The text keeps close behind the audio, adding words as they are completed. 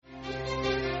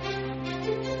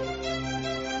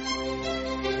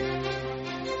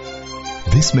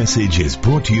This message is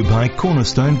brought to you by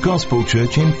Cornerstone Gospel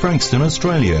Church in Frankston,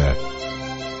 Australia.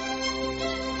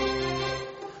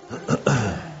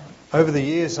 Over the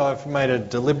years, I've made a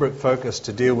deliberate focus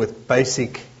to deal with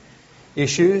basic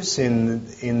issues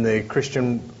in the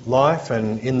Christian life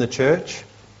and in the church.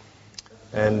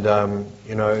 And,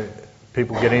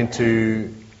 people get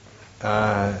into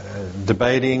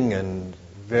debating and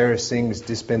various things,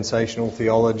 dispensational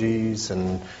theologies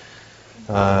and,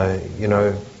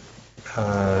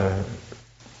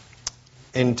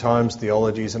 end times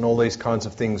theologies and all these kinds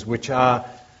of things, which are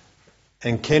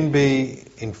and can be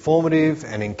informative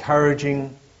and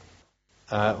encouraging,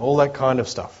 all that kind of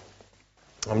stuff.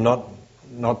 I'm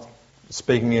not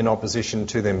speaking in opposition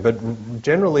to them, but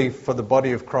generally for the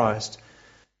body of Christ,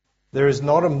 there is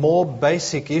not a more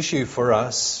basic issue for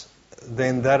us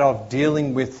than that of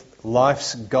dealing with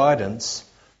life's guidance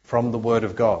from the Word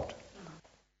of God.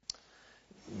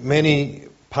 Many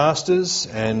pastors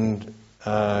and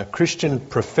Christian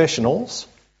professionals,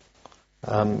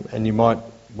 and you might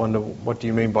wonder, what do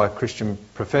you mean by Christian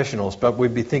professionals? But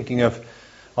we'd be thinking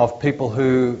of people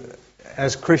who,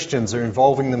 as Christians, are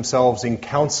involving themselves in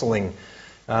counselling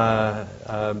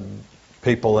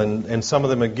people, and some of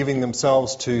them are giving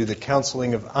themselves to the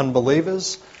counselling of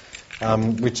unbelievers,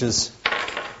 which is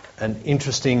an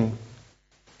interesting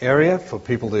area for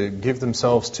people to give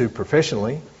themselves to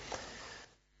professionally.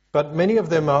 But many of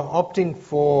them are opting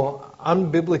for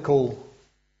unbiblical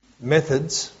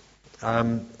methods,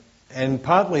 and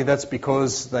partly that's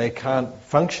because they can't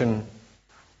function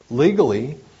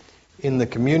legally in the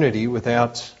community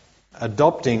without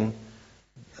adopting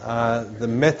the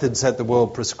methods that the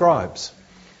world prescribes.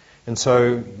 And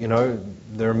so,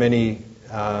 there are many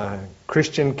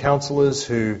Christian counsellors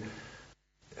who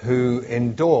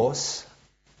endorse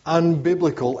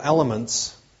unbiblical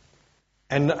elements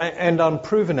and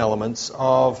unproven elements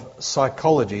of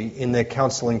psychology in their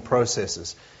counselling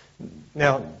processes.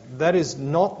 Now, that is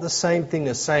not the same thing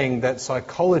as saying that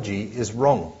psychology is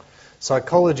wrong.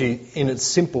 Psychology, in its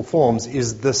simple forms,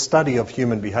 is the study of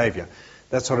human behaviour.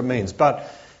 That's what it means.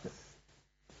 But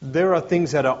there are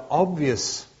things that are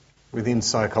obvious within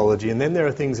psychology, and then there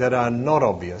are things that are not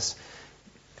obvious.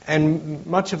 And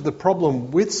much of the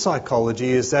problem with psychology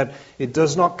is that it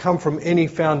does not come from any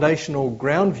foundational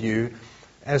ground view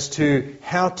as to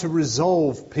how to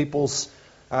resolve people's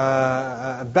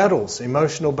battles,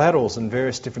 emotional battles and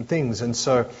various different things. And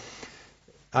so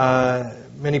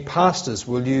many pastors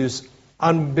will use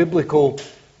unbiblical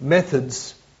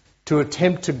methods to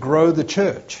attempt to grow the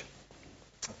church.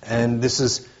 And this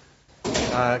has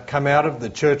come out of the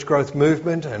church growth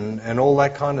movement and all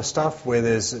that kind of stuff, where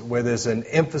there's an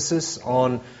emphasis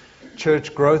on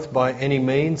church growth by any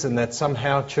means, and that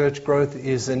somehow church growth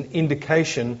is an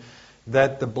indication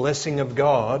that the blessing of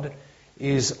God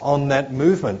is on that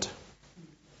movement.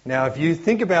 Now, if you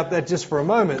think about that just for a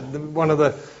moment, one of the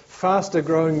faster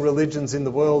growing religions in the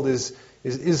world is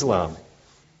Islam.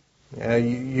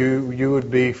 You would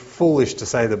be foolish to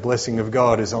say the blessing of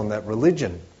God is on that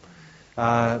religion.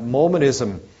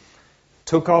 Mormonism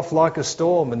took off like a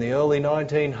storm in the early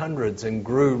 1900s and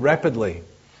grew rapidly.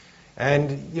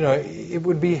 And, it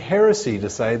would be heresy to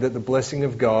say that the blessing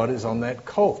of God is on that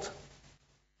cult.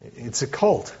 It's a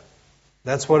cult.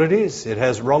 That's what it is. It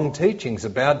has wrong teachings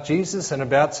about Jesus and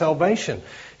about salvation.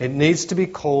 It needs to be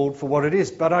called for what it is.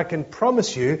 But I can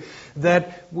promise you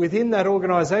that within that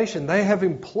organisation, they have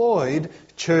employed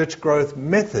church growth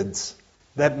methods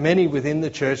that many within the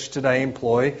church today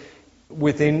employ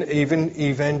within even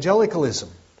evangelicalism.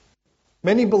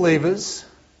 Many believers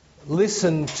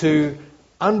listen to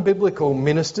unbiblical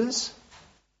ministers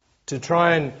to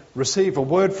try and receive a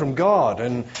word from God,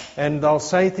 and they'll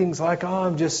say things like,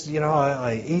 I'm just,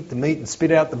 I eat the meat and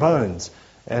spit out the bones.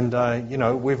 And,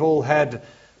 we've all had,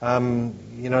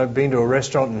 been to a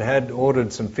restaurant and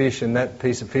ordered some fish, and that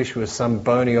piece of fish was some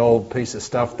bony old piece of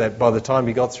stuff that by the time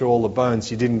you got through all the bones,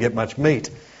 you didn't get much meat.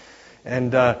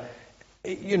 And,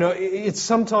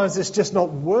 sometimes it's just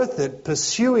not worth it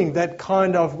pursuing that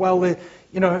kind of,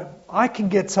 I can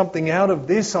get something out of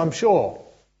this, I'm sure,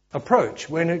 approach,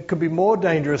 when it could be more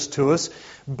dangerous to us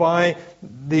by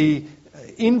the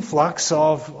influx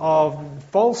of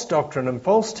false doctrine and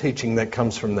false teaching that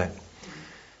comes from that.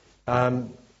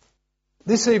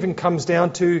 This even comes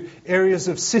down to areas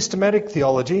of systematic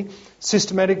theology.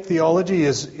 Systematic theology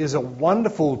is a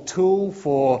wonderful tool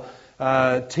for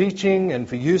teaching and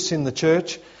for use in the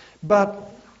church, but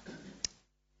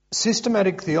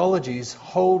systematic theologies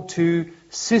hold to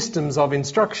systems of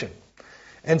instruction.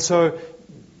 And so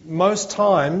most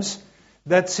times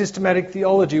that systematic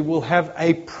theology will have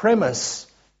a premise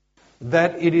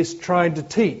that it is trying to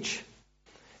teach.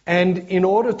 And in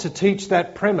order to teach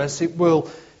that premise, it will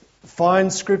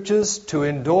find scriptures to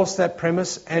endorse that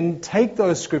premise and take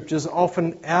those scriptures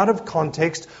often out of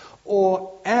context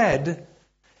or add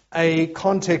a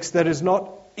context that is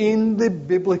not in the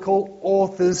biblical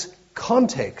author's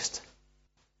context.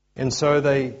 And so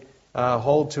they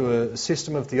hold to a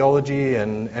system of theology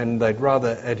and they'd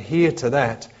rather adhere to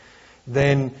that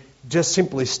than just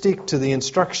simply stick to the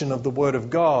instruction of the Word of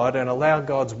God and allow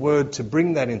God's Word to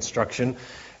bring that instruction.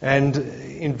 And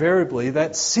invariably,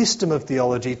 that system of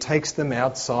theology takes them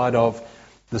outside of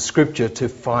the Scripture to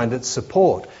find its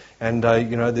support. And,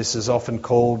 this is often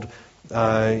called,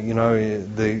 often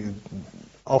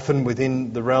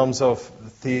within the realms of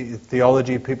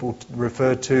theology, people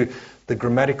refer to the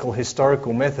grammatical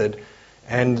historical method.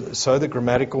 And so the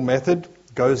grammatical method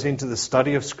goes into the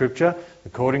study of Scripture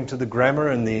according to the grammar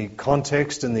and the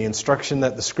context and the instruction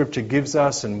that the Scripture gives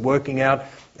us, and working out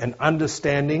and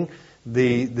understanding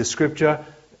the Scripture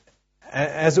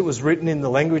as it was written in the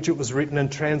language it was written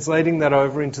and translating that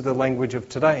over into the language of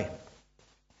today.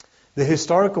 The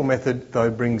historical method, though,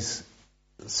 brings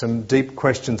some deep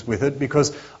questions with it,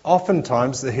 because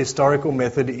oftentimes the historical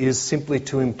method is simply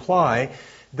to imply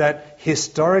that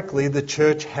historically the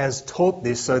church has taught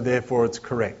this, so therefore it's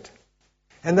correct.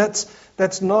 And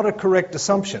that's not a correct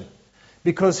assumption,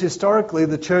 because historically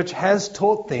the church has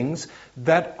taught things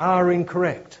that are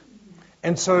incorrect.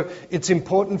 And so it's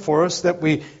important for us that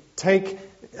we take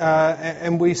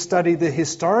and we study the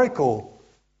historical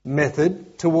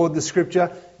method toward the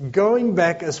Scripture, going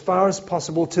back as far as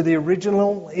possible to the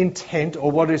original intent,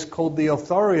 or what is called the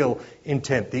authorial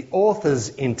intent, the author's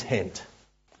intent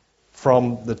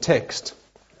from the text.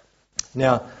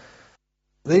 Now,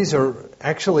 these are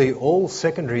actually all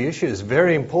secondary issues,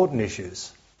 very important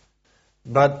issues,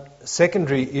 but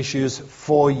secondary issues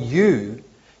for you,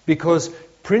 because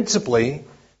principally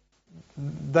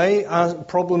they are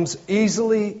problems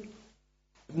easily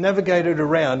navigated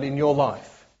around in your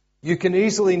life. You can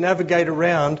easily navigate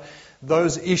around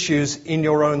those issues in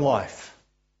your own life,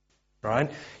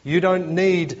 right? You don't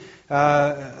need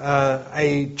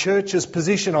a church's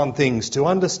position on things to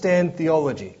understand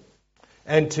theology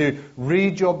and to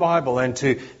read your Bible and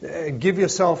to give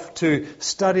yourself to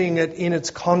studying it in its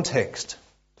context.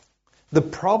 The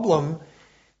problem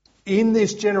in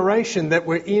this generation that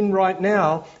we're in right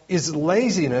now is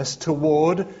laziness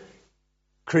toward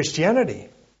Christianity.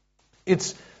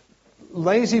 It's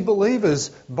lazy believers,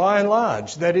 by and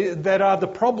large, that are the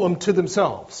problem to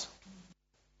themselves.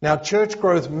 Now, church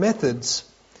growth methods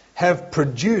have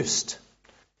produced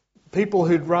people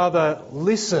who'd rather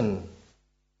listen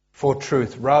for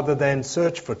truth rather than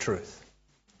search for truth.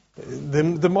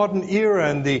 The modern era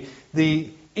and the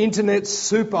internet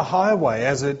superhighway,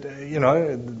 as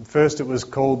it, first it was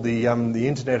called the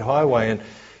internet highway, and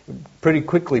pretty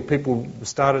quickly people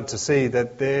started to see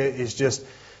that there is just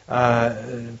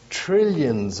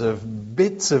trillions of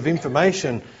bits of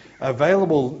information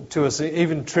available to us.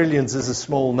 Even trillions is a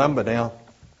small number now.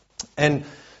 And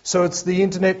so it's the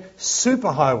internet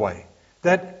superhighway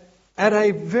that at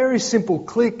a very simple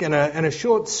click and a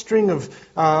short string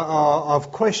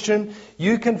of question,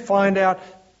 you can find out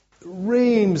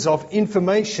reams of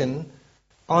information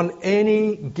on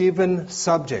any given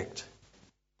subject.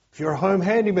 If you're a home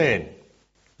handyman,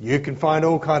 you can find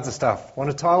all kinds of stuff.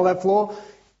 Want to tile that floor?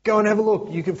 Go and have a look.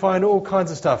 You can find all kinds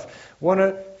of stuff. Want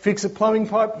to fix a plumbing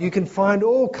pipe? You can find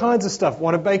all kinds of stuff.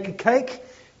 Want to bake a cake?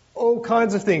 All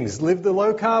kinds of things. Live the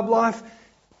low-carb life?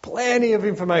 Plenty of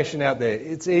information out there.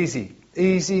 It's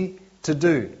easy to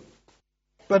do.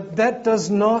 But that does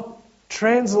not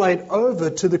translate over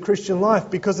to the Christian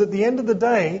life, because at the end of the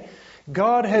day,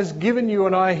 God has given you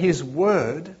and I His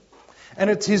Word, and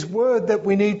it's His Word that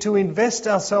we need to invest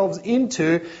ourselves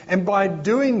into, and by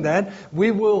doing that,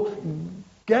 we will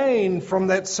gain from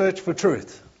that search for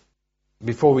truth.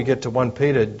 Before we get to 1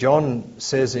 Peter, John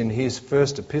says in his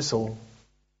first epistle,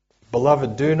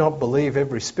 "Beloved, do not believe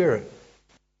every spirit,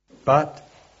 but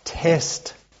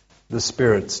test the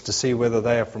spirits to see whether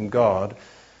they are from God.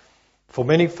 For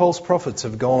many false prophets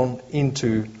have gone out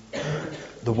into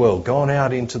the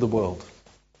world."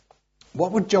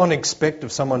 What would John expect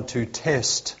of someone to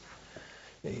test?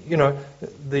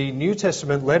 The New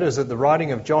Testament letters at the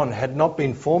writing of John had not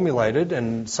been formulated,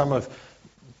 and some of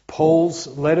Paul's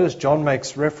letters, John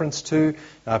makes reference to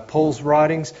Paul's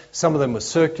writings. Some of them were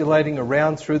circulating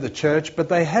around through the church, but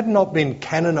they had not been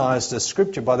canonized as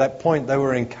Scripture by that point. They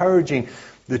were encouraging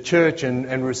the church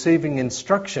and receiving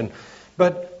instruction.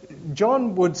 But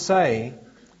John would say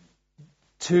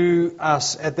to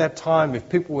us at that time, if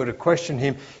people were to question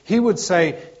him, he would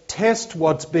say, test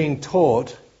what's being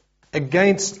taught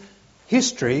against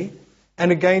history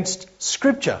and against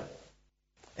Scripture.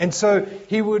 And so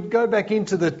he would go back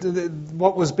into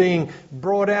what was being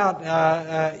brought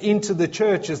out into the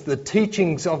church as the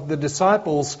teachings of the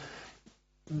disciples,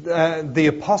 the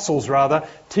apostles rather,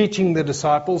 teaching the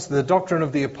disciples, the doctrine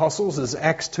of the apostles, as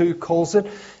Acts 2 calls it.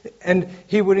 And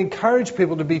he would encourage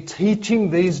people to be teaching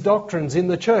these doctrines in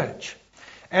the church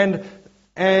and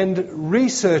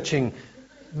researching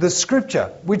the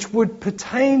Scripture, which would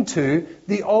pertain to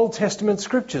the Old Testament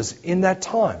Scriptures in that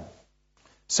time.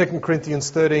 2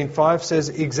 Corinthians 13:5 says,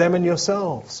 "Examine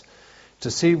yourselves to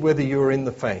see whether you are in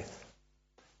the faith.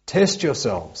 Test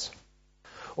yourselves.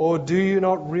 Or do you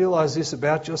not realize this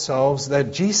about yourselves,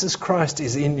 that Jesus Christ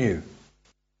is in you,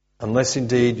 unless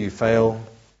indeed you fail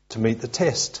to meet the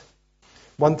test?"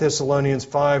 1 Thessalonians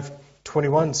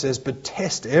 5:21 says, "But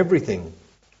test everything.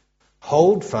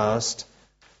 Hold fast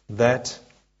that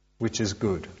which is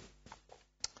good."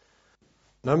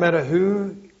 No matter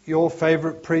who your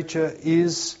favourite preacher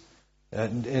is,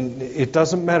 and it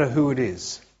doesn't matter who it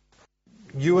is,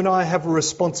 you and I have a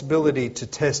responsibility to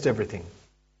test everything.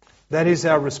 That is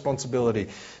our responsibility.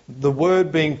 The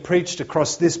word being preached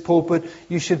across this pulpit,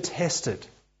 you should test it.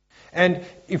 And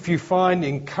if you find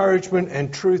encouragement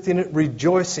and truth in it,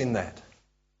 rejoice in that.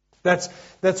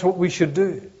 That's what we should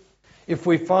do. If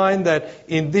we find that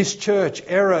in this church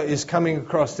error is coming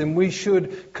across, then we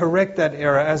should correct that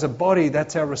error. As a body,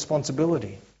 that's our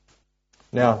responsibility.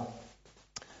 Now,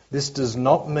 this does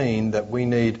not mean that we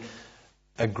need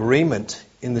agreement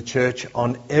in the church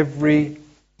on every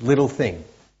little thing,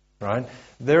 right?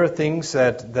 There are things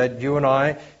that you and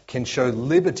I can show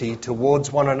liberty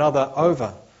towards one another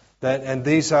over. And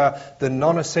these are the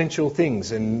non-essential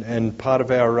things. And part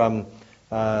of our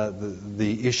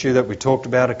the issue that we talked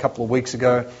about a couple of weeks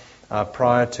ago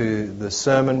prior to the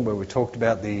sermon, where we talked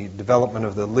about the development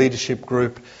of the leadership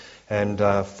group and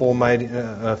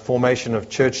formation of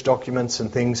church documents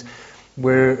and things,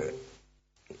 we're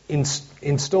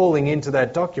installing into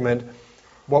that document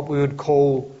what we would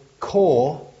call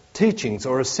core teachings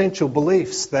or essential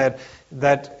beliefs that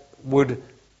would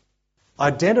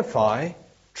identify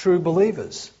true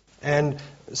believers. And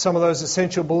some of those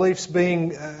essential beliefs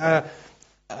being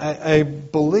a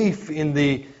belief in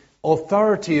the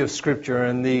authority of Scripture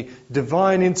and the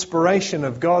divine inspiration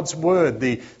of God's Word,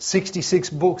 the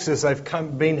 66 books as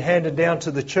they've been handed down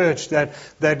to the church,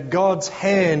 that God's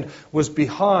hand was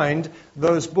behind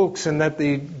those books and that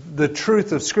the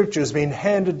truth of Scripture has been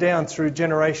handed down through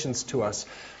generations to us.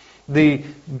 The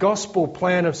gospel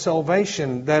plan of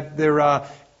salvation, that there are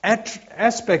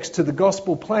aspects to the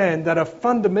gospel plan that are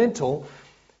fundamental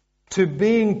to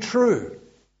being true.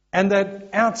 And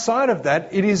that outside of that,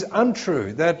 it is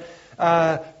untrue. That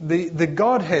the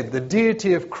Godhead, the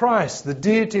deity of Christ, the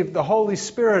deity of the Holy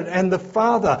Spirit and the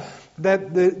Father,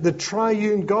 that the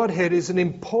triune Godhead is an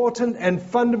important and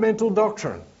fundamental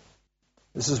doctrine.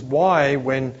 This is why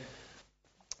when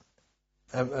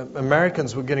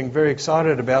Americans were getting very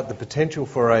excited about the potential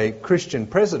for a Christian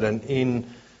president in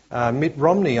Mitt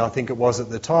Romney, I think it was at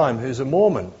the time, who's a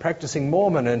Mormon, practicing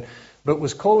Mormon, but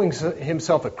was calling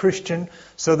himself a Christian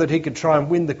so that he could try and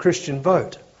win the Christian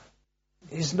vote.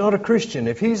 He's not a Christian.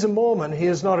 If he's a Mormon, he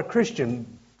is not a Christian.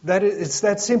 It's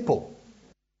that simple.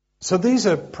 So these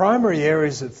are primary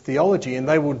areas of theology, and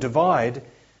they will divide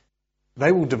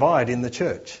in the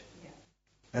church.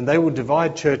 And they will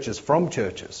divide churches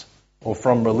or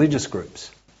from religious groups.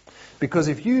 Because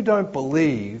if you don't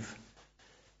believe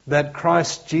that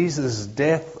Christ Jesus'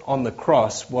 death on the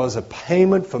cross was a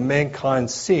payment for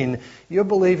mankind's sin, you're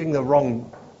believing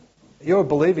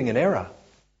in error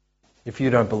if you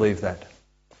don't believe that.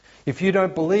 If you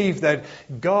don't believe that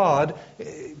God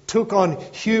took on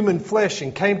human flesh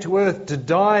and came to earth to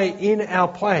die in our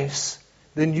place,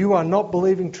 then you are not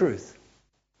believing truth.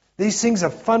 These things are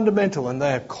fundamental and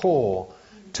they are core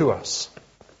to us.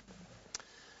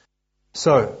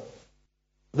 So,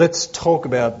 let's talk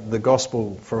about the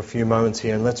gospel for a few moments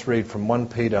here, and let's read from 1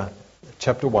 Peter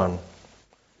chapter 1,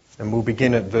 and we'll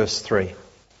begin at verse 3.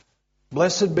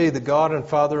 "Blessed be the God and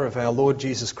Father of our Lord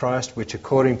Jesus Christ, which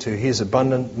according to his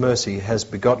abundant mercy has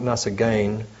begotten us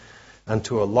again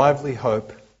unto a lively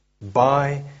hope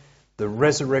by the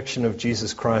resurrection of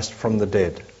Jesus Christ from the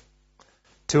dead,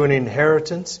 to an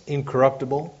inheritance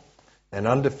incorruptible and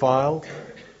undefiled,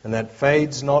 and that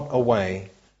fades not away,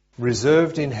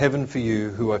 reserved in heaven for you,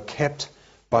 who are kept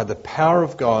by the power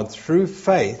of God through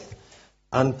faith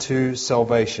unto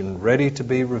salvation, ready to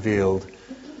be revealed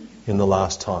in the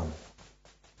last time.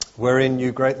 Wherein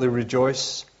you greatly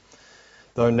rejoice,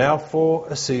 though now for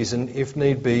a season, if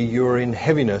need be, you are in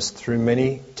heaviness through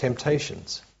many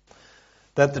temptations,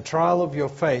 that the trial of your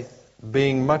faith,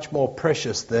 being much more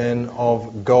precious than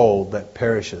of gold that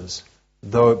perishes,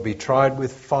 though it be tried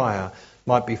with fire,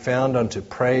 might be found unto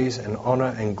praise and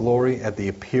honour and glory at the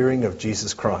appearing of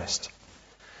Jesus Christ.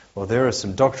 Well, there are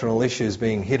some doctrinal issues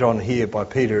being hit on here by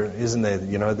Peter, isn't there?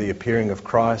 You know, the appearing of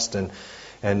Christ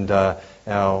and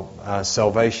our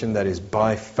salvation that is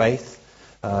by faith,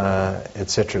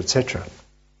 etc., etc.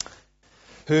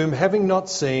 Whom having not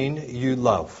seen, you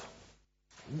love.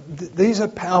 These are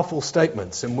powerful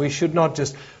statements, and we should not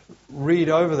just read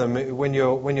over them when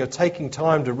you're taking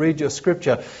time to read your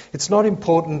scripture. It's not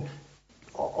important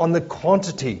on the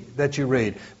quantity that you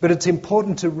read, but it's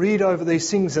important to read over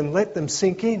these things and let them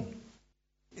sink in.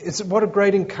 What a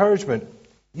great encouragement.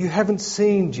 You haven't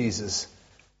seen Jesus,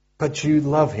 but you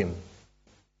love him.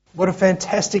 What a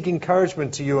fantastic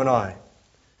encouragement to you and I.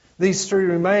 These three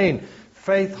remain: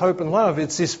 faith, hope and love.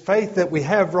 It's this faith that we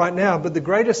have right now, but the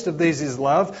greatest of these is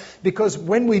love, because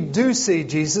when we do see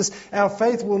Jesus, our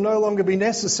faith will no longer be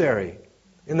necessary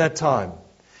in that time.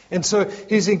 And so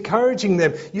he's encouraging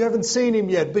them. You haven't seen him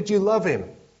yet, but you love him.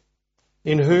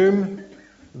 In whom,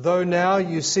 though now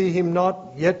you see him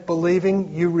not, yet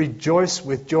believing, you rejoice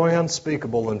with joy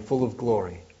unspeakable and full of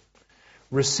glory,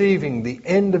 receiving the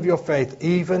end of your faith,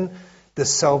 even the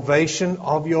salvation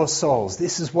of your souls.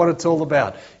 This is what it's all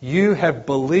about. You have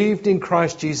believed in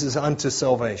Christ Jesus unto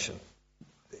salvation.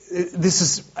 This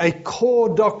is a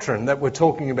core doctrine that we're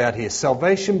talking about here.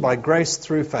 Salvation by grace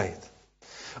through faith.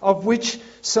 Of which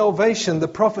salvation the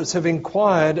prophets have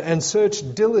inquired and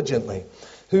searched diligently,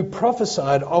 who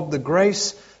prophesied of the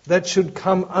grace that should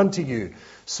come unto you,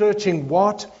 searching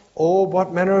what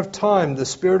manner of time the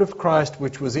Spirit of Christ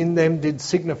which was in them did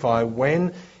signify,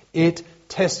 when it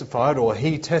testified, or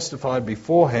he testified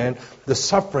beforehand, the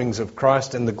sufferings of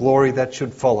Christ and the glory that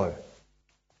should follow.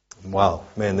 Wow,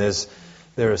 man,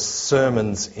 there are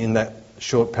sermons in that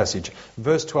short passage.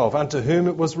 Verse 12, unto whom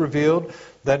it was revealed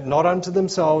that not unto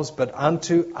themselves, but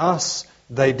unto us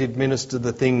they did minister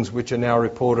the things which are now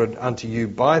reported unto you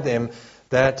by them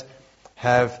that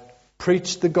have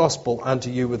preached the gospel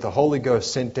unto you with the Holy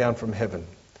Ghost sent down from heaven,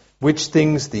 which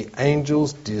things the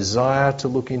angels desire to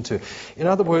look into. In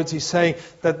other words, he's saying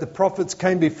that the prophets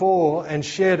came before and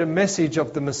shared a message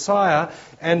of the Messiah,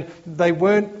 and they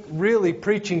weren't really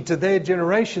preaching to their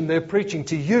generation, they're preaching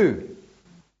to you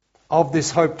of this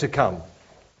hope to come.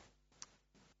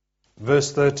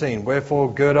 Verse 13,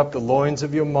 wherefore gird up the loins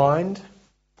of your mind.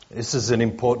 This is an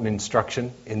important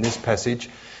instruction in this passage,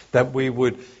 that we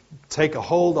would take a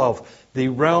hold of the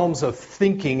realms of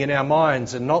thinking in our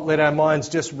minds and not let our minds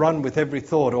just run with every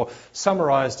thought. Or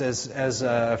summarized as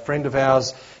a friend of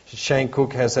ours, Shane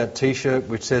Cook, has that T-shirt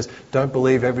which says, don't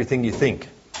believe everything you think.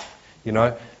 You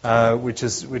know, which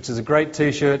is a great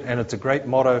T-shirt, and it's a great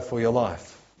motto for your life.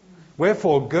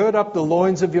 Wherefore gird up the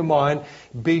loins of your mind,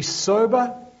 be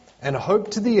sober, and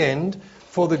hope to the end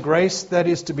for the grace that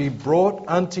is to be brought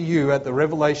unto you at the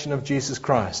revelation of Jesus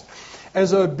Christ.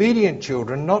 As obedient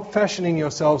children, not fashioning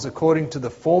yourselves according to the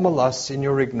former lusts in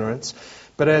your ignorance,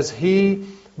 but as he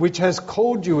which has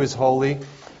called you is holy,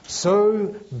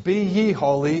 so be ye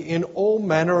holy in all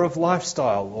manner of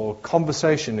lifestyle, or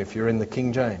conversation if you're in the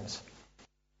King James.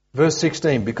 Verse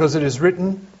 16, because it is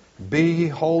written, be ye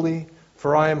holy,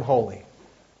 for I am holy.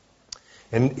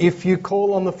 And if you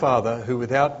call on the Father, who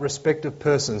without respect of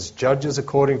persons judges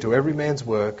according to every man's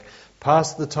work,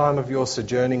 pass the time of your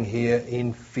sojourning here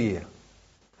in fear.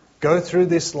 Go through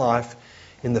this life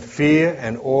in the fear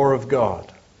and awe of God.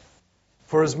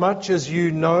 For as much as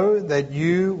you know that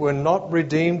you were not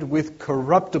redeemed with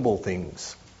corruptible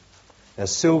things,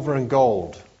 as silver and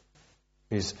gold.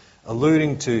 He's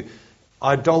alluding to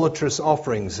idolatrous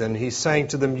offerings, and he's saying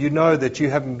to them, you know that you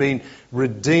haven't been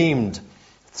redeemed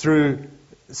through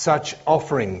such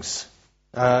offerings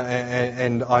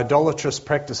and idolatrous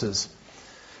practices,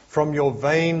 from your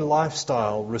vain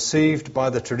lifestyle received by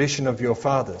the tradition of your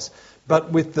fathers, but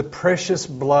with the precious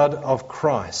blood of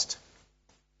Christ,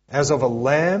 as of a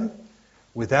lamb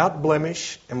without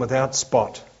blemish and without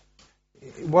spot.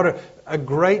 What a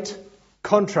great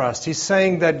contrast. He's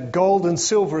saying that gold and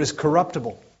silver is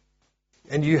corruptible,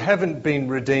 and you haven't been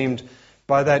redeemed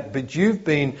by that, but you've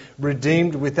been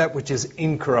redeemed with that which is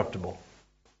incorruptible,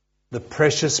 the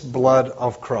precious blood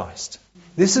of Christ.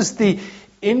 This is the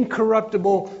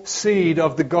incorruptible seed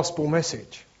of the gospel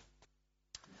message.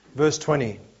 Verse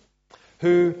 20,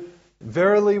 who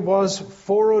verily was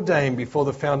foreordained before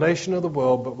the foundation of the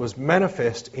world, but was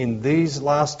manifest in these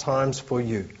last times for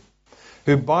you,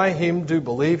 who by him do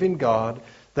believe in God,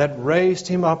 that raised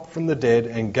him up from the dead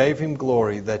and gave him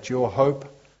glory, that your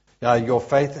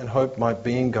faith and hope might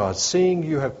be in God, seeing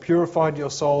you have purified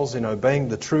your souls in obeying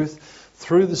the truth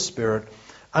through the Spirit,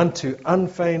 unto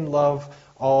unfeigned love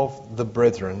of the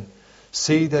brethren,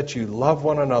 see that you love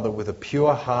one another with a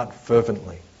pure heart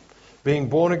fervently, being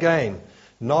born again,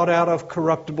 not out of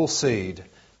corruptible seed,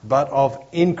 but of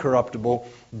incorruptible,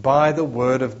 by the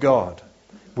word of God,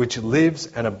 which lives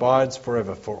and abides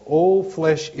forever. For all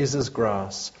flesh is as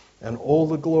grass, and all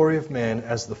the glory of man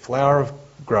as the flower of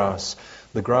grass.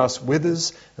 The grass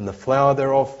withers, and the flower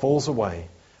thereof falls away.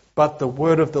 But the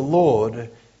word of the Lord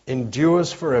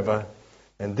endures forever,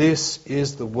 and this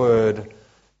is the word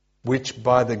which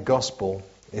by the gospel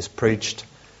is preached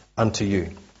unto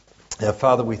you. Now,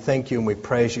 Father, we thank you and we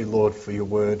praise you, Lord, for your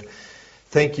word.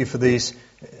 Thank you for these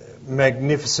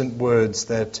magnificent words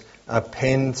that are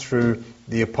penned through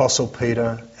the Apostle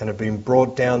Peter and have been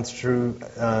brought down through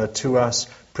to us,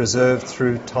 preserved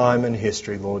through time and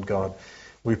history, Lord God.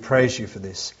 We praise you for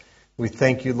this. We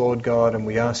thank you, Lord God, and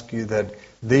we ask you that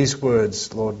these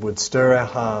words, Lord, would stir our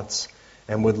hearts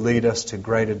and would lead us to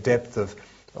greater depth of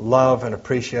love and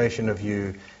appreciation of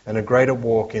you and a greater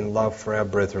walk in love for our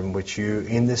brethren, which you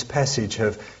in this passage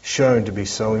have shown to be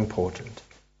so important.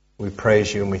 We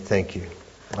praise you and we thank you.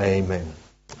 Amen.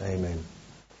 Amen.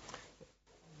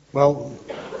 Well,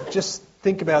 just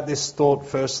think about this thought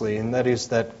firstly, and that is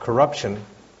that corruption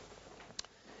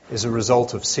is a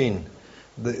result of sin.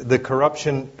 The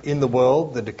corruption in the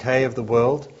world, the decay of the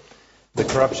world, the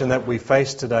corruption that we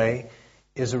face today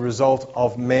is a result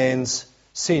of man's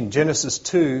sin. Genesis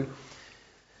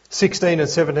 2:16 and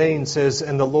 17 says,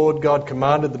 And the Lord God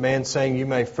commanded the man, saying, You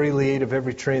may freely eat of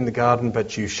every tree in the garden,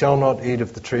 but you shall not eat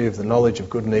of the tree of the knowledge of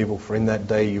good and evil, for in that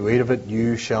day you eat of it,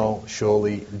 you shall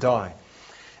surely die.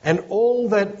 And all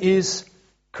that is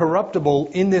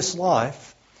corruptible in this life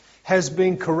has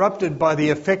been corrupted by the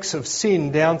effects of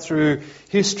sin down through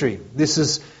history. This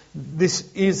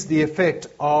is the effect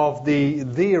of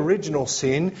the original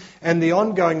sin and the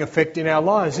ongoing effect in our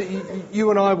lives.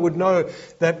 You and I would know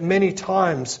that many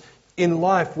times in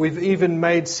life we've even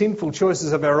made sinful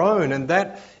choices of our own, and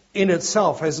that in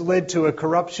itself has led to a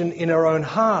corruption in our own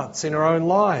hearts, in our own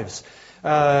lives,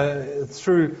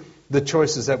 through the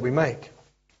choices that we make.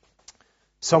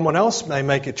 Someone else may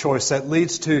make a choice that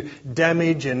leads to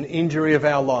damage and injury of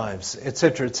our lives,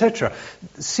 etc., etc.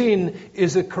 Sin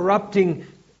is a corrupting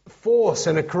force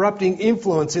and a corrupting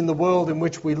influence in the world in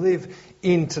which we live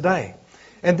in today.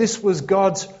 And this was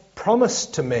God's promise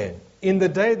to man. In the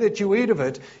day that you eat of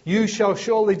it, you shall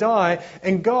surely die.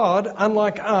 And God,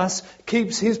 unlike us,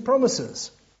 keeps his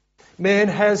promises. Man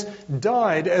has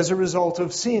died as a result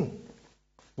of sin.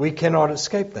 We cannot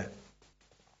escape that.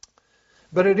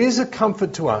 But it is a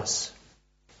comfort to us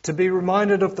to be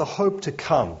reminded of the hope to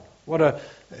come. What an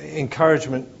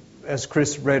encouragement, as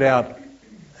Chris read out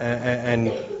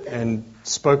and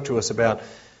spoke to us about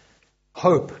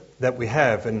hope that we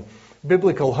have. And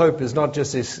biblical hope is not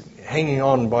just this hanging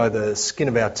on by the skin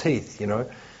of our teeth, you know.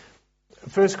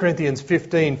 1 Corinthians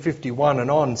 15:51 and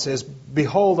on says,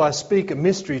 Behold, I speak a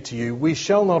mystery to you. We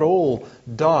shall not all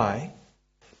die,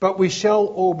 but we shall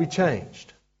all be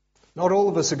changed. Not all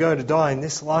of us are going to die in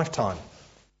this lifetime.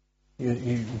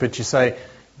 But you say,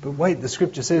 but wait, the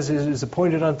scripture says it is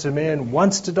appointed unto man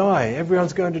once to die.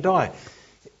 Everyone's going to die.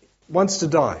 Once to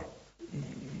die.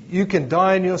 You can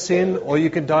die in your sin, or you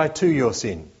can die to your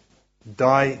sin.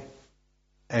 Die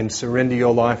and surrender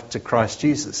your life to Christ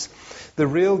Jesus. The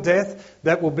real death,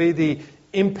 that will be the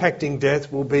impacting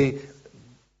death, will be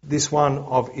this one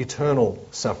of eternal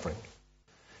suffering.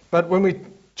 But when we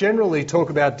generally talk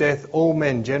about death, all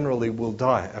men generally will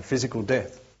die, a physical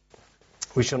death.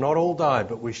 We shall not all die,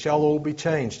 but we shall all be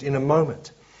changed in a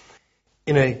moment,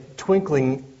 in a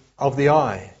twinkling of the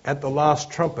eye, at the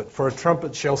last trumpet. For a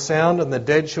trumpet shall sound, and the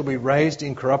dead shall be raised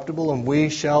incorruptible, and we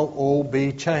shall all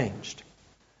be changed.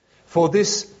 For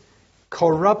this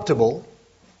corruptible,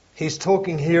 he's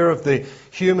talking here of the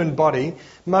human body,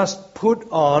 must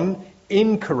put on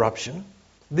incorruption.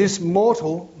 This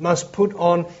mortal must put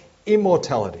on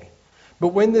immortality. But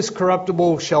when this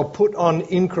corruptible shall put on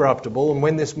incorruptible, and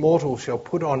when this mortal shall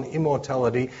put on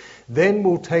immortality, then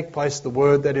will take place the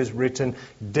word that is written,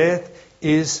 Death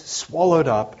is swallowed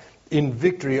up in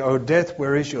victory. O death,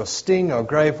 where is your sting? O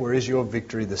grave, where is your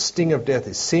victory? The sting of death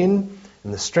is sin,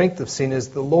 and the strength of sin is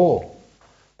the law.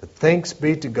 But thanks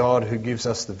be to God who gives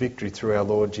us the victory through our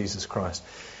Lord Jesus Christ.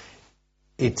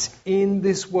 It's in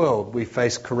this world we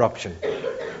face corruption.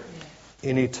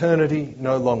 In eternity,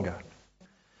 no longer.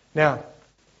 Now,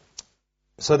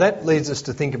 so that leads us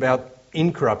to think about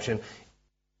incorruption.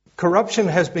 Corruption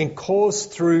has been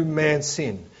caused through man's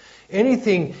sin.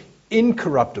 Anything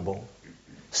incorruptible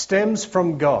stems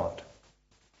from God.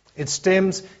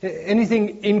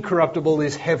 Anything incorruptible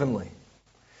is heavenly.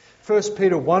 1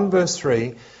 Peter 1 verse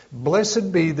 3,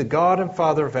 Blessed be the God and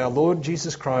Father of our Lord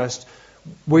Jesus Christ,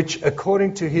 which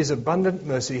according to his abundant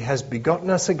mercy has begotten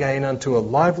us again unto a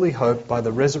lively hope by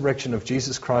the resurrection of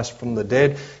Jesus Christ from the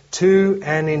dead, to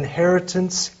an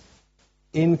inheritance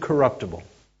incorruptible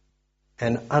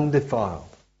and undefiled,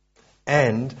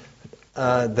 and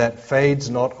that fades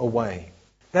not away.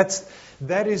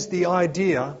 That is the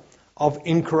idea of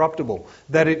incorruptible,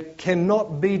 that it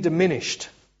cannot be diminished,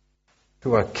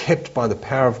 who are kept by the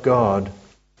power of God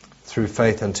through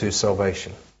faith unto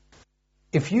salvation.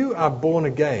 If you are born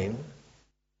again,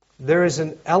 there is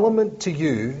an element to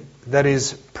you that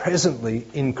is presently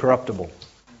incorruptible,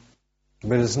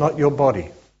 but it's not your body.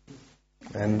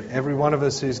 And every one of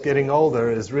us who's getting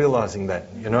older is realizing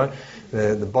that,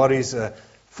 the bodies are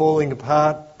falling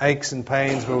apart, aches and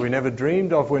pains where we never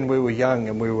dreamed of when we were young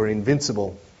and we were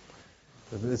invincible.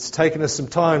 It's taken us some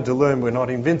time to learn we're not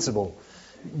invincible,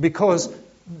 because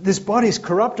this body is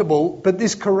corruptible, but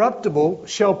this corruptible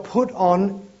shall put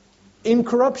on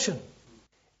incorruption.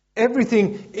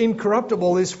 Everything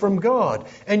incorruptible is from God,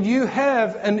 and you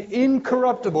have an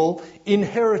incorruptible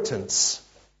inheritance.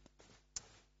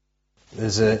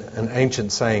 There's an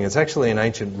ancient saying, it's actually an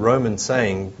ancient Roman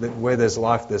saying, that where there's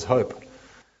life, there's hope.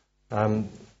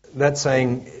 That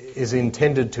saying is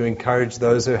intended to encourage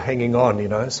those who are hanging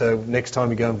on, So next time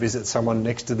you go and visit someone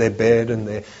next to their bed and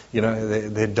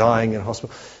they're dying in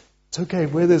hospital, it's okay,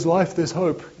 where there's life, there's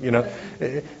hope.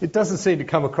 It doesn't seem to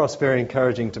come across very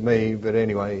encouraging to me, but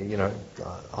anyway,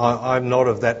 I'm not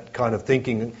of that kind of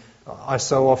thinking. I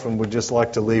so often would just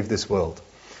like to leave this world.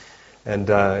 And,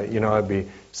 I'd be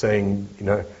saying,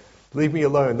 leave me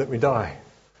alone, let me die.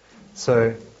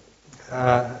 So,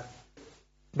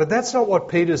 but that's not what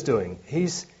Peter's doing.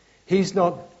 He's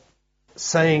not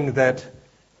saying that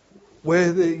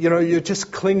you're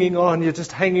just clinging on, you're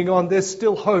just hanging on, there's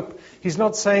still hope. He's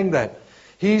not saying that.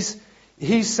 He's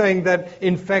saying that,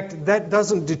 in fact, that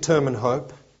doesn't determine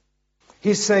hope.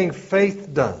 He's saying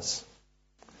faith does.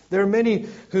 There are many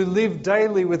who live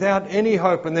daily without any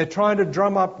hope, and they're trying to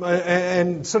drum up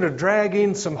and sort of drag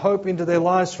in some hope into their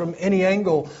lives from any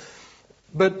angle.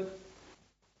 But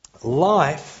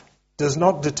life does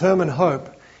not determine hope.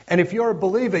 And if you're a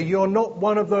believer, you're not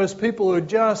one of those people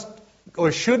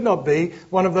who should not be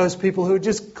one of those people who are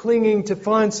just clinging to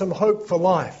find some hope for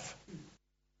life.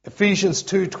 Ephesians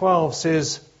 2:12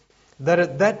 says that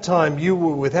at that time you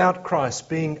were without Christ,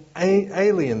 being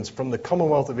aliens from the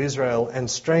commonwealth of Israel and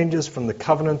strangers from the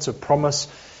covenants of promise,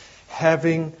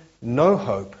 having no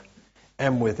hope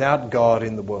and without God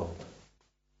in the world.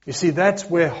 You see, that's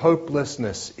where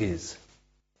hopelessness is.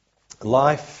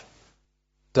 Life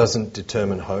doesn't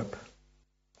determine hope.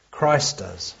 Christ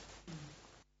does.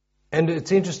 And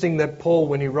it's interesting that Paul,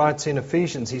 when he writes in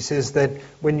Ephesians, he says that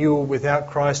when you were without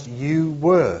Christ, you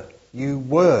were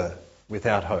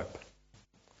without hope.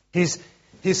 His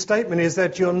statement is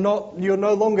that you're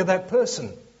no longer that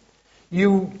person.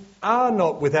 You are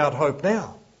not without hope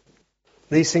now.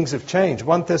 These things have changed.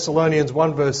 1 Thessalonians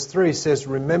 1 verse 3 says,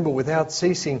 remember without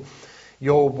ceasing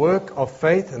your work of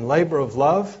faith and labour of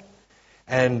love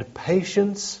and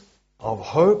patience of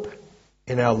hope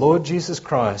in our Lord Jesus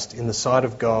Christ in the sight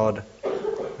of God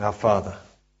our Father.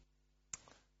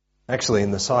 Actually,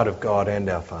 in the sight of God and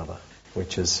our Father,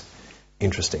 which is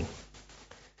interesting.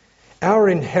 Our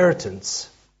inheritance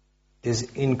is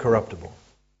incorruptible.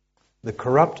 The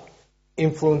corrupt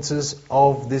influences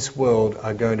of this world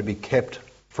are going to be kept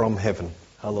from heaven.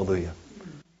 Hallelujah.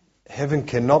 Heaven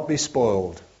cannot be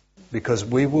spoiled because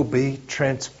we will be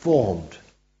transformed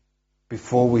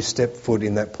before we step foot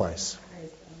in that place.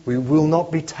 We will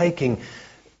not be taking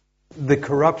the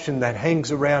corruption that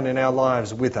hangs around in our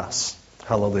lives with us.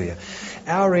 Hallelujah.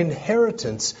 Our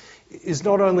inheritance is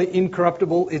not only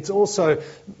incorruptible, it's also,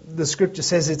 the scripture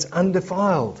says, it's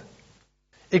undefiled.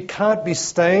 It can't be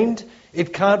stained.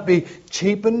 It can't be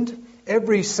cheapened.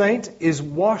 Every saint is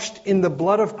washed in the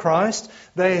blood of Christ.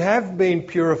 They have been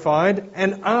purified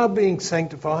and are being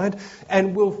sanctified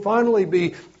and will finally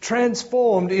be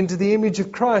transformed into the image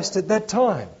of Christ at that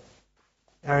time.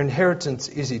 Our inheritance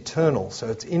is eternal. So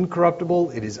it's incorruptible,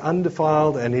 it is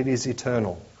undefiled, and it is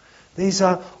eternal. These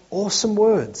are awesome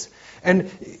words.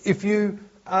 And if you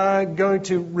are going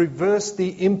to reverse the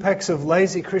impacts of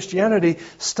lazy Christianity,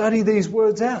 study these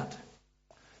words out.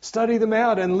 Study them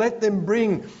out and let them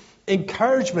bring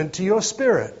encouragement to your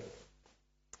spirit.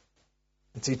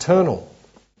 It's eternal.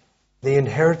 The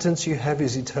inheritance you have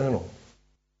is eternal.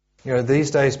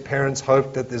 These days parents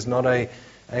hope that there's not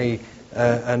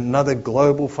another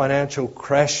global financial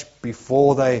crash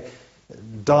before they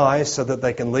die so that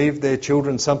they can leave their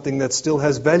children something that still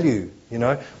has value,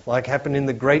 like happened in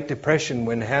the Great Depression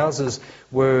when houses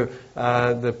were,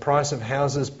 the price of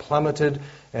houses plummeted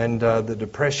and the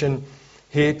Depression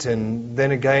hit, and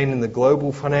then again in the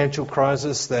global financial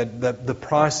crisis that the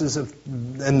prices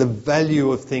and the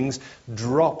value of things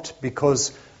dropped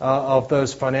because of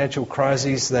those financial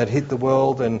crises that hit the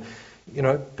world, and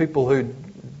people who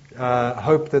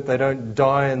hope that they don't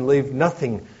die and leave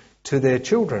nothing to their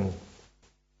children.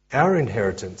 Our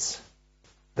inheritance,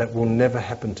 that will never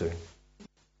happen to,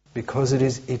 because it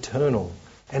is eternal.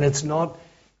 And it's not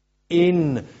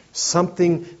in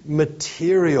something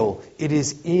material. It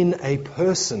is in a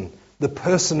person, the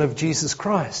person of Jesus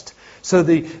Christ. So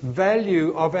the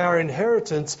value of our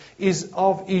inheritance is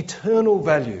of eternal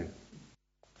value.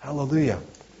 Hallelujah.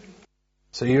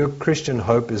 So your Christian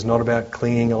hope is not about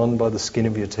clinging on by the skin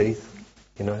of your teeth,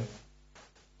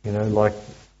 like,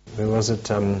 who was it,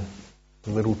 the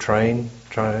little train,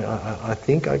 I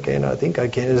think I can,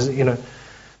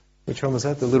 which one was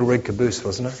that? The little red caboose,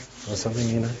 wasn't it? Or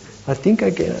something, I think I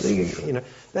can,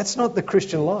 That's not the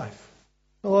Christian life.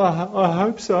 Oh, I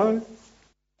hope so.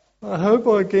 I hope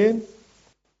I can.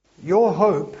 Your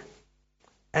hope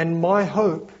and my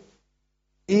hope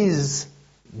is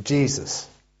Jesus.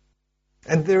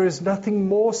 And there is nothing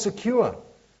more secure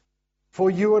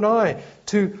for you and I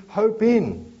to hope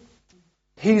in.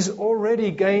 He's already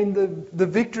gained the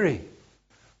victory.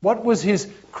 What was his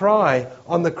cry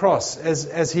on the cross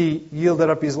as he yielded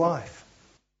up his life?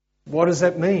 What does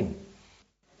that mean?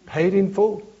 Paid in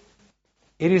full.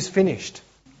 It is finished.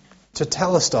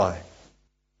 Tetelestai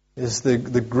is the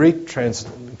Greek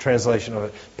translation of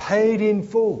it. Paid in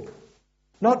full.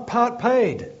 Not part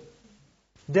paid.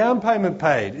 Down payment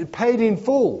paid. Paid in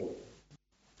full.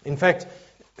 In fact,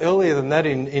 earlier than that,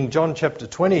 in John chapter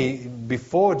 20,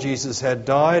 before Jesus had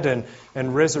died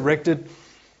and resurrected,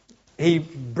 he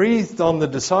breathed on the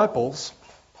disciples,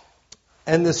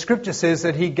 and the scripture says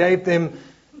that he gave them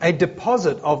a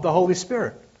deposit of the Holy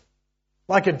Spirit,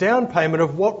 like a down payment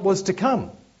of what was to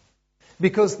come.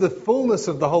 Because the fullness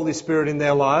of the Holy Spirit in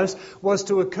their lives was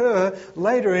to occur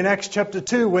later in Acts chapter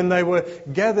 2, when they were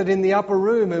gathered in the upper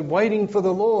room and waiting for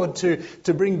the Lord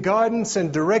to bring guidance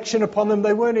and direction upon them.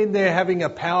 They weren't in there having a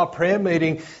power prayer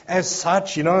meeting as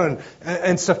such,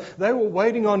 and stuff. They were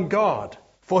waiting on God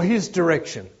for his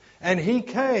direction. And he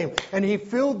came and he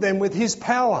filled them with his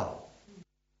power.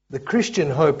 The Christian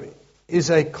hope is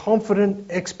a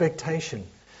confident expectation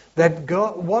that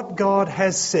what God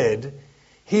has said,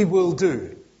 he will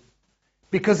do,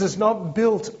 because it's not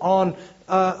built on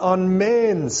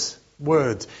man's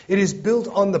words. It is built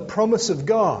on the promise of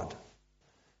God.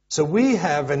 So we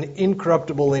have an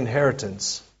incorruptible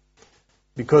inheritance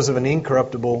because of an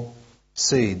incorruptible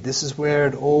seed. This is where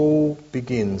it all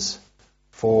begins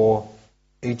for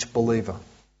each believer.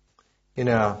 In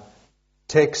our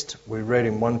text, we read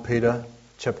in 1 Peter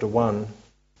chapter 1,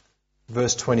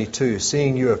 verse 22,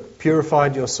 seeing you have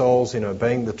purified your souls in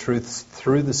obeying the truth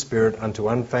through the Spirit unto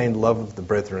unfeigned love of the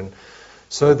brethren,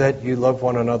 so that you love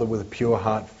one another with a pure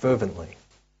heart fervently.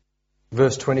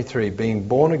 Verse 23, being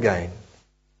born again,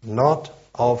 not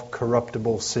of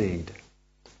corruptible seed,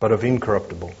 but of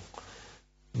incorruptible,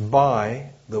 by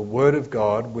the word of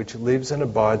God which lives and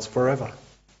abides forever.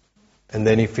 And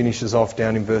then he finishes off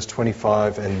down in verse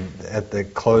 25, and at the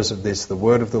close of this, the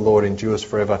word of the Lord endures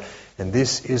forever. And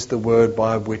this is the word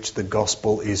by which the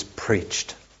gospel is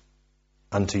preached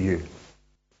unto you.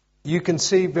 You can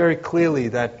see very clearly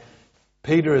that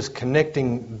Peter is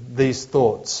connecting these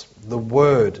thoughts, the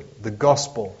word, the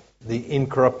gospel, the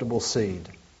incorruptible seed.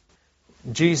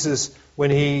 Jesus,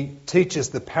 when he teaches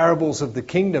the parables of the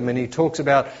kingdom and he talks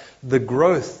about the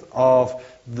growth of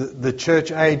the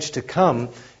church age to come,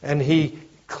 and he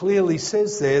clearly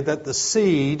says there that the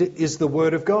seed is the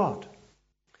word of God.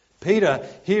 Peter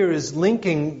here is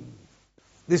linking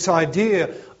this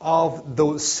idea of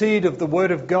the seed of the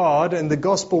word of God and the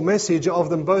gospel message of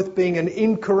them both being an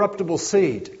incorruptible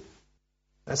seed.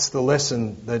 That's the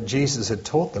lesson that Jesus had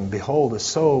taught them. Behold, a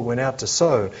sower went out to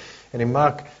sow. And in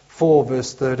Mark 4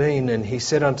 verse 13, and he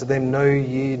said unto them, know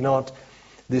ye not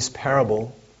this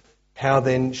parable? How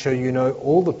then shall you know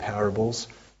all the parables?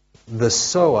 The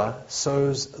sower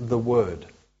sows the word.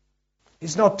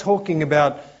 He's not talking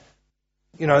about,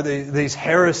 these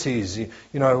heresies.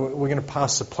 We're going to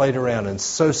pass the plate around and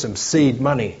sow some seed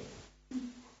money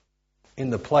in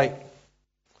the plate.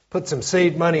 Put some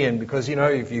seed money in because,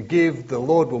 if you give, the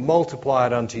Lord will multiply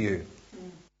it unto you.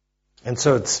 And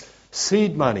so it's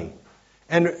seed money.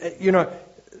 And,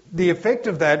 the effect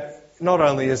of that, not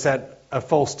only is that a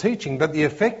false teaching, but the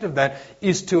effect of that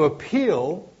is to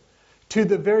appeal to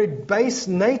the very base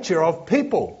nature of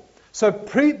people. So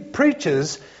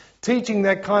preachers teaching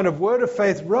that kind of word of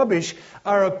faith rubbish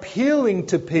are appealing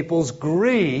to people's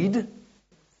greed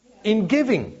in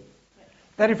giving.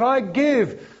 That if I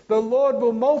give, the Lord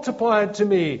will multiply it to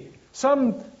me,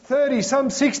 some 30, some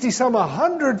 60, some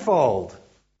 100-fold.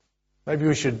 Maybe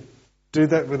we should do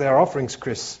that with our offerings,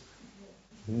 Chris.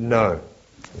 No.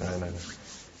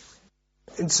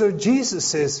 And so Jesus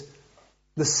says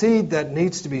the seed that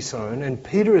needs to be sown, and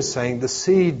Peter is saying the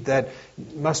seed that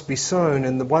must be sown,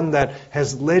 and the one that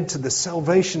has led to the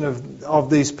salvation of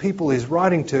these people he's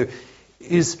writing to,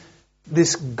 is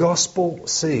this gospel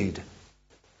seed.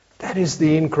 That is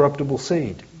the incorruptible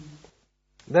seed.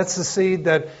 That's the seed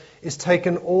that is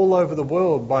taken all over the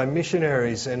world by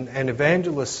missionaries and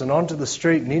evangelists and onto the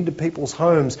street and into people's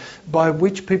homes, by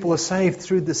which people are saved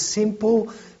through the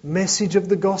simple message of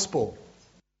the gospel.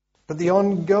 But the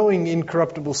ongoing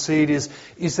incorruptible seed is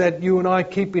that you and I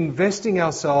keep investing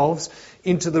ourselves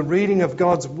into the reading of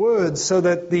God's Word so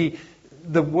that the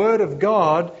Word of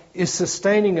God is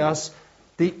sustaining us,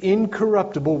 the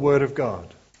incorruptible Word of God.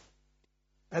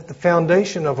 At the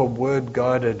foundation of a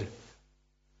Word-guided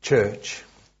church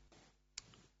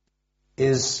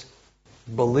is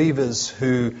believers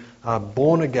who are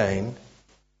born again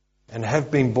and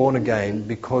have been born again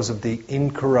because of the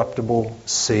incorruptible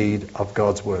seed of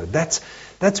God's Word.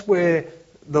 That's where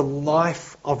the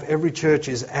life of every church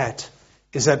is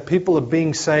that people are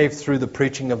being saved through the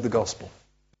preaching of the gospel.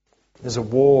 There's a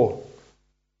war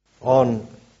on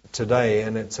today,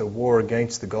 and it's a war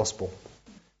against the gospel.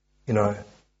 You know,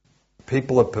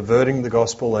 people are perverting the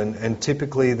gospel, and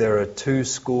typically there are two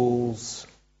schools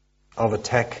of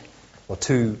attack, or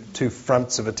two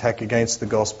fronts of attack against the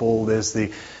gospel. There's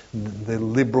the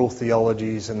liberal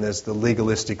theologies, and there's the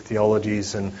legalistic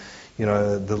theologies. And you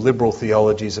know, the liberal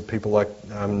theologies are people like,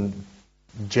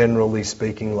 generally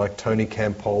speaking, like Tony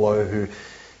Campolo,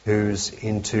 who's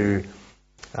into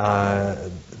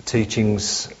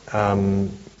teachings.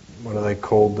 What are they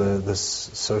called? The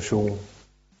social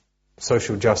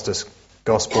justice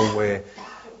gospel,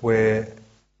 where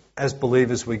as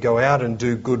believers we go out and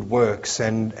do good works,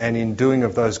 and in doing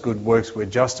of those good works we're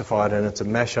justified, and it's a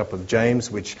mashup of James,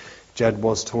 which Jad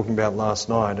was talking about last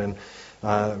night, and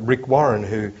Rick Warren,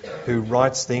 who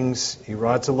writes things. He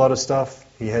writes a lot of stuff.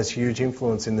 He has huge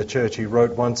influence in the church. He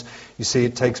wrote once, you see,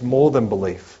 it takes more than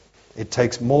belief. It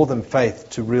takes more than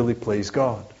faith to really please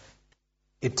God.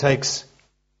 It takes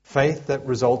faith that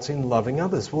results in loving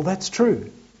others. Well, that's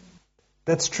true.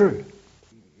 That's true.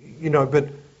 You know, but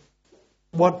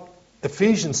what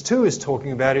Ephesians 2 is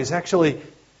talking about is actually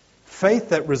faith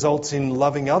that results in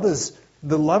loving others.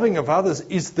 The loving of others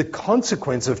is the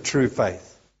consequence of true faith.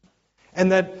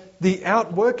 And that the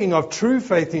outworking of true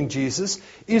faith in Jesus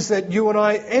is that you and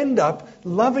I end up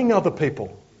loving other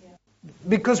people.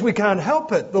 Because we can't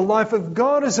help it. The life of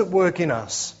God is at work in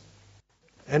us.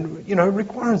 And, you know,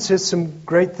 Rick Warren says some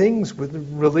great things. With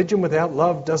religion without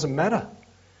love doesn't matter.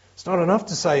 It's not enough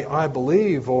to say, I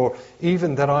believe, or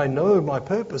even that I know my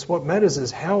purpose. What matters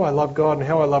is how I love God and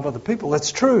how I love other people.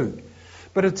 That's true.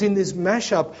 But it's in this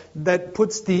mashup that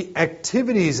puts the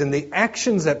activities and the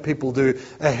actions that people do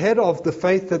ahead of the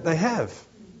faith that they have.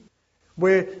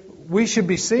 Where we should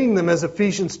be seeing them, as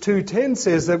Ephesians 2:10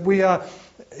 says, that we are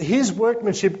His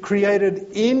workmanship created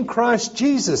in Christ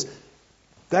Jesus.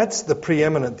 That's the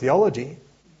preeminent theology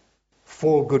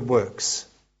for good works.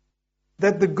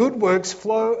 That the good works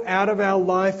flow out of our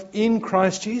life in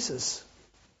Christ Jesus.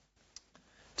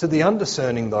 To the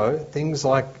undiscerning, though, things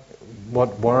like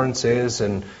what Warren says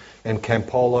and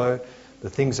Campolo, the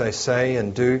things they say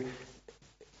and do,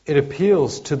 it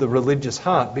appeals to the religious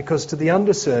heart, because to the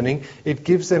undiscerning, it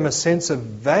gives them a sense of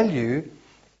value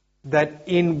that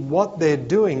in what they're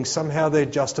doing, somehow they're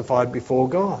justified before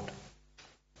God.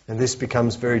 And this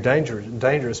becomes very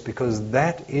dangerous because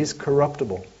that is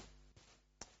corruptible.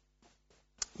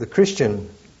 The Christian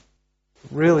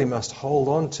really must hold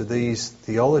on to these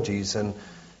theologies,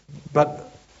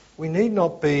 but we need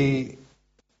not be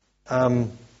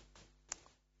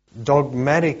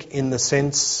dogmatic in the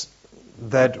sense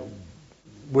that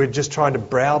we're just trying to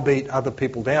browbeat other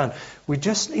people down. We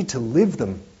just need to live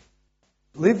them.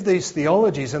 Live these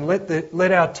theologies and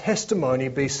let our testimony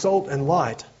be salt and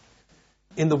light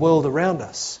in the world around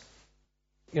us.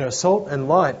 You know, salt and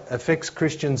light affects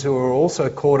Christians who are also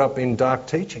caught up in dark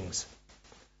teachings.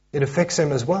 It affects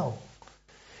them as well.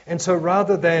 And so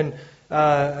rather than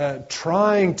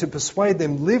trying to persuade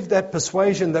them, live that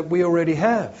persuasion that we already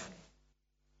have.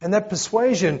 And that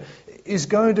persuasion is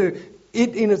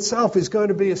it in itself is going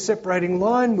to be a separating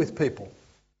line with people.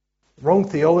 wrong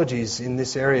theologies in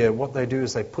this area, what they do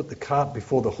is they put the cart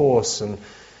before the horse, and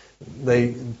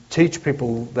they teach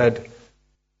people that,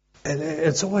 and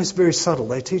it's always very subtle,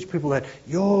 they teach people that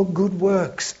your good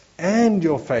works and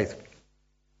your faith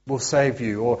will save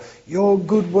you, or your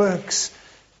good works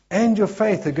and your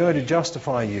faith are going to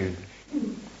justify you.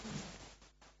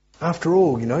 After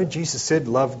all, Jesus said,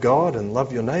 love God and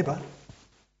love your neighbour.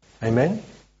 Amen?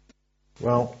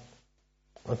 Well,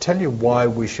 I'll tell you why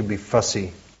we should be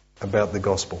fussy about the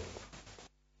gospel.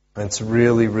 And it's a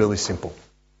really, really simple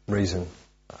reason.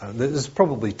 There's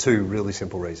probably two really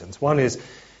simple reasons. One is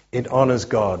it honours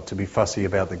God to be fussy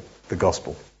about the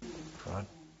gospel. Right?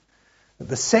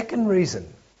 The second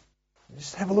reason,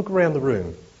 just have a look around the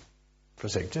room for a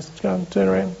sec. Just go and turn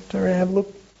around, have a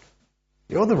look.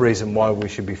 The other reason why we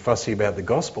should be fussy about the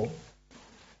gospel,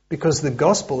 because the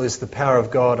gospel is the power of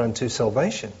God unto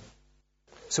salvation.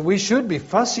 So we should be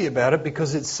fussy about it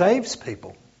because it saves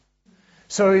people.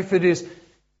 So if it is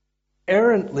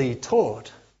errantly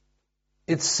taught,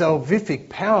 its salvific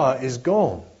power is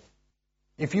gone.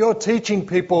 If you're teaching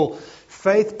people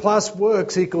faith plus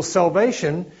works equals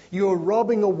salvation, you're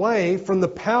robbing away from the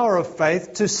power of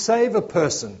faith to save a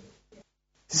person.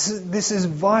 This is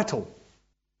vital.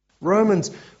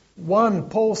 Romans 1,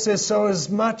 Paul says, so as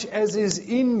much as is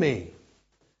in me,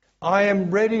 I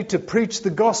am ready to preach the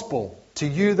gospel to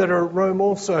you that are at Rome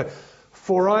also.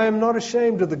 For I am not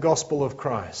ashamed of the gospel of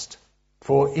Christ,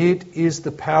 for it is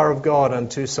the power of God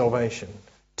unto salvation,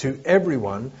 to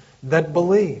everyone that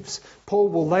believes. Paul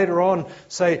will later on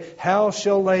say, how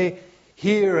shall they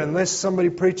hear unless somebody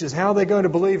preaches? How are they going to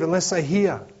believe unless they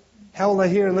hear? How will they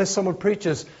hear unless someone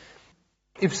preaches?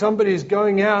 If somebody is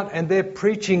going out and they're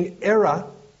preaching error,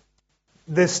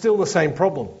 there's still the same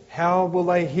problem. How will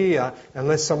they hear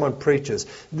unless someone preaches?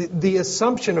 The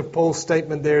assumption of Paul's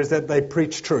statement there is that they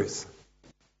preach truth.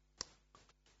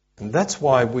 And that's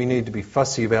why we need to be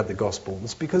fussy about the gospel.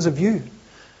 It's because of you.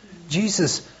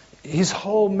 Jesus, his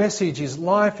whole message, his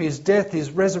life, his death,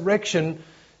 his resurrection,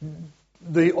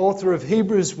 the author of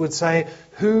Hebrews would say,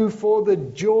 who for the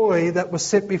joy that was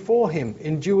set before him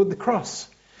endured the cross.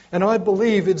 And I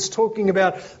believe it's talking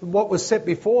about what was set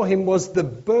before him was the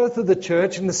birth of the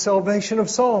church and the salvation of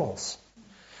souls.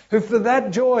 Who for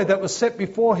that joy that was set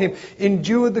before him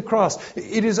endured the cross.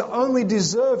 It is only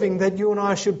deserving that you and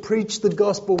I should preach the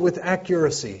gospel with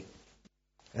accuracy.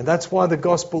 And that's why the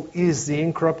gospel is the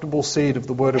incorruptible seed of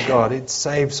the Word of God. It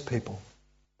saves people.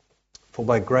 For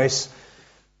by grace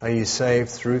are you saved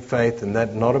through faith, and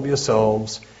that not of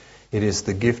yourselves. It is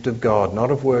the gift of God,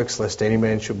 not of works, lest any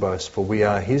man should boast. For we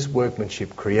are his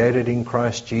workmanship, created in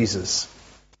Christ Jesus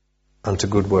unto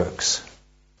good works,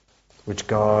 which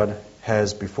God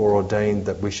has before ordained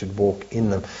that we should walk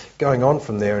in them. Going on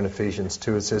from there in Ephesians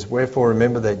 2, it says, wherefore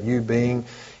remember that you being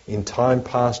in time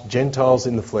past Gentiles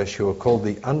in the flesh, who are called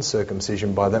the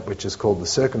uncircumcision by that which is called the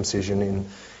circumcision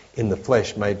in the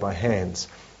flesh made by hands,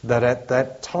 that at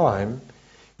that time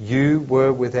you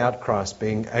were without Christ,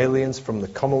 being aliens from the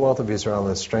commonwealth of Israel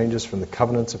and strangers from the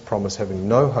covenants of promise, having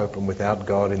no hope and without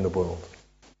God in the world.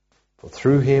 For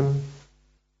through him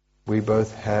we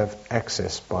both have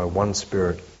access by one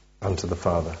Spirit unto the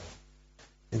Father.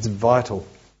 It's vital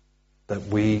that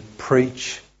we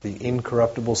preach the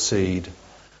incorruptible seed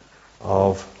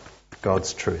of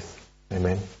God's truth.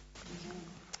 Amen.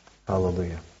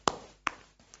 Hallelujah.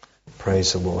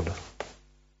 Praise the Lord.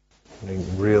 I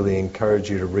really encourage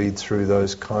you to read through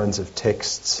those kinds of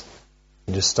texts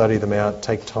and just study them out.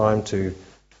 Take time to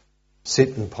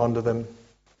sit and ponder them.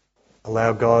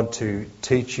 Allow God to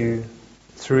teach you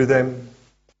through them.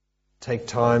 Take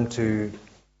time to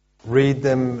read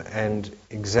them and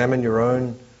examine your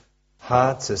own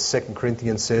hearts. As 2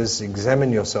 Corinthians says,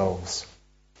 examine yourselves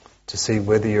to see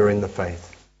whether you're in the faith.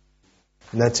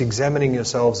 And that's examining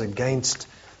yourselves against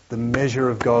the measure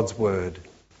of God's Word.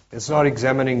 It's not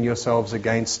examining yourselves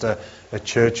against a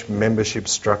church membership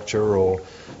structure or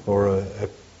a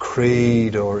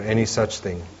creed or any such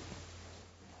thing,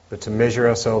 but to measure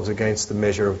ourselves against the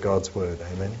measure of God's Word.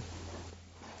 Amen.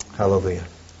 Hallelujah.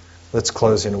 Let's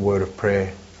close in a word of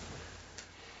prayer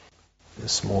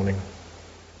this morning.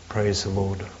 Praise the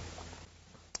Lord.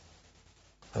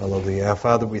 Hallelujah. Our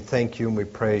Father, we thank you and we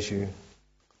praise you.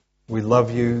 We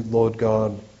love you, Lord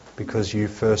God, because you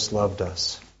first loved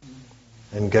us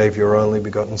and gave your only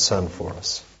begotten Son for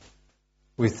us.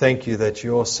 We thank you that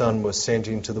your Son was sent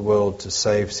into the world to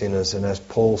save sinners, and as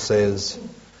Paul says,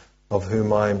 of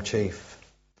whom I am chief.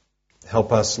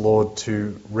 Help us, Lord,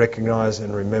 to recognize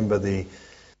and remember the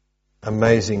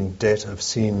amazing debt of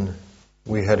sin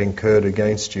we had incurred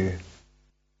against you,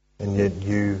 and yet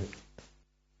you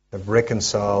have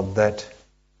reconciled that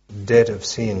debt of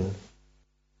sin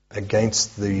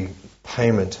against the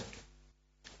payment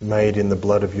made in the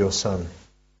blood of your Son.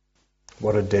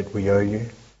 What a debt we owe you,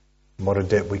 and what a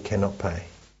debt we cannot pay.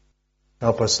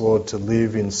 Help us, Lord, to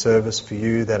live in service for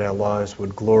you, that our lives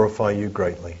would glorify you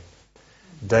greatly,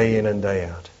 day in and day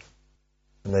out,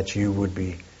 and that you would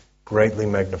be greatly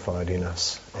magnified in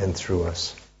us and through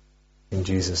us. In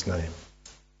Jesus' name,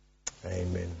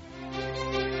 amen.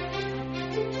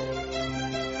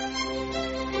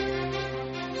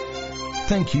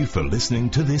 Thank you for listening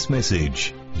to this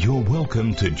message. You're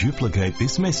welcome to duplicate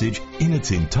this message in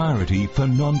its entirety for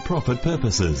non-profit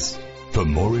purposes. For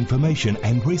more information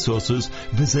and resources,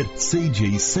 visit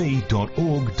cgc.org.au.